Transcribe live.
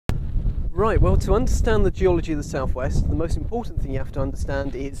Right, well, to understand the geology of the southwest, the most important thing you have to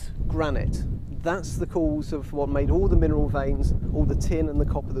understand is granite. That's the cause of what made all the mineral veins, all the tin and the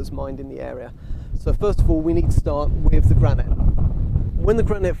copper that's mined in the area. So first of all, we need to start with the granite. When the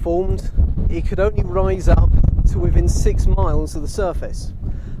granite formed, it could only rise up to within 6 miles of the surface.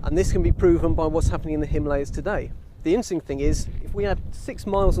 And this can be proven by what's happening in the Himalayas today. The interesting thing is, if we had 6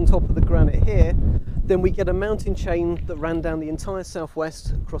 miles on top of the granite here, then we get a mountain chain that ran down the entire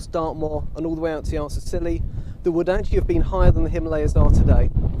southwest, across Dartmoor and all the way out to the Odyssey that would actually have been higher than the Himalayas are today.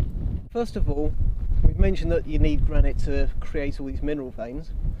 First of all, we've mentioned that you need granite to create all these mineral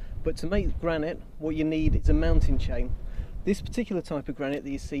veins, but to make granite, what you need is a mountain chain. This particular type of granite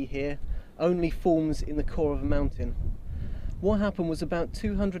that you see here only forms in the core of a mountain. What happened was about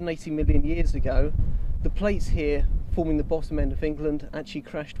 280 million years ago, the plates here forming the bottom end of England actually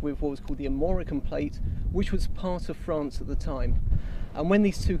crashed with what was called the Armorican plate, which was part of France at the time. And when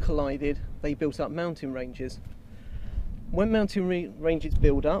these two collided, they built up mountain ranges. When mountain ranges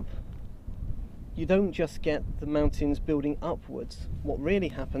build up, you don't just get the mountains building upwards. What really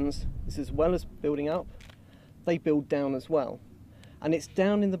happens is, as well as building up, they build down as well. And it's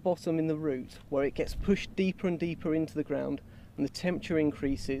down in the bottom, in the root, where it gets pushed deeper and deeper into the ground, and the temperature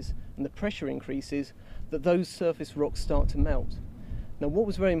increases and the pressure increases, that those surface rocks start to melt. Now, what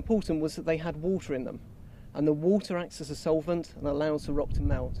was very important was that they had water in them, and the water acts as a solvent and allows the rock to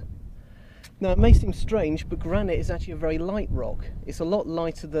melt. Now, it may seem strange, but granite is actually a very light rock. It's a lot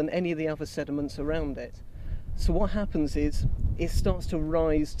lighter than any of the other sediments around it. So what happens is, it starts to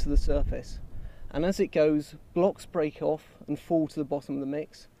rise to the surface, and as it goes, blocks break off and fall to the bottom of the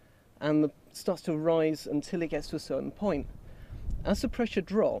mix, and starts to rise until it gets to a certain point. As the pressure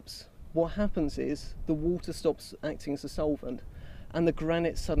drops, what happens is the water stops acting as a solvent and the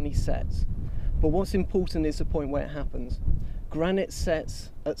granite suddenly sets. But what's important is the point where it happens. Granite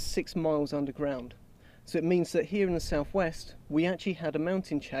sets at 6 miles underground. So it means that here in the southwest, we actually had a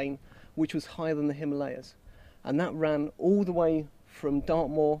mountain chain which was higher than the Himalayas. And that ran all the way from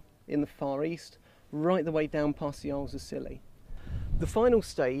Dartmoor in the far east, right the way down past the Isles of Scilly. The final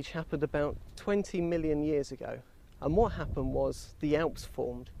stage happened about 20 million years ago. And what happened was the Alps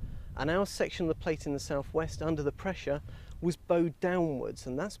formed, and our section of the plate in the southwest, under the pressure, was bowed downwards,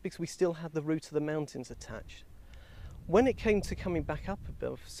 and that's because we still had the root of the mountains attached. When it came to coming back up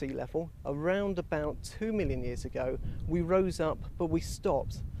above sea level, around about 2 million years ago, we rose up, but we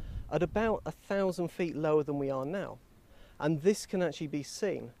stopped at about 1,000 feet lower than we are now. And this can actually be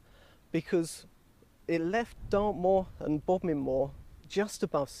seen because it left Dartmoor and Bodmin Moor just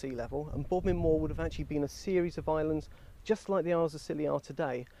above sea level, and Bodmin Moor would have actually been a series of islands just like the Isles of Scilly are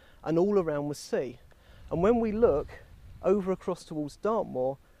today, and all around was sea. And when we look over across towards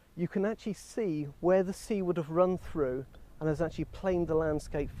Dartmoor, you can actually see where the sea would have run through and has actually planed the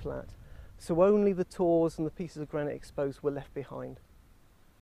landscape flat. So only the tors and the pieces of granite exposed were left behind.